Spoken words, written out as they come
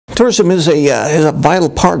tourism is a vital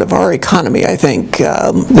part of our economy, I think.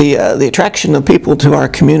 The attraction of people to our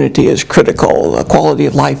community is critical. Quality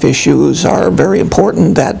of life issues are very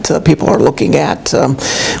important that people are looking at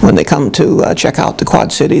when they come to check out the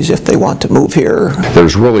Quad Cities if they want to move here.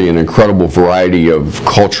 There's really an incredible variety of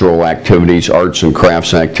cultural activities, arts and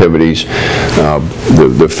crafts activities.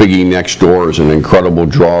 The Figgy next door is an incredible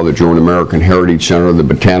draw. The German American Heritage Center, the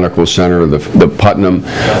Botanical Center, the Putnam,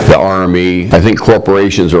 the RME. I think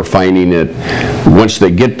corporations are finding it, once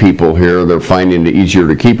they get people here, they're finding it easier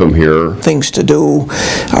to keep them here. Things to do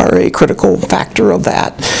are a critical factor of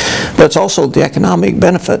that, but it's also the economic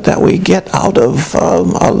benefit that we get out of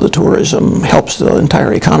the tourism helps the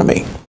entire economy.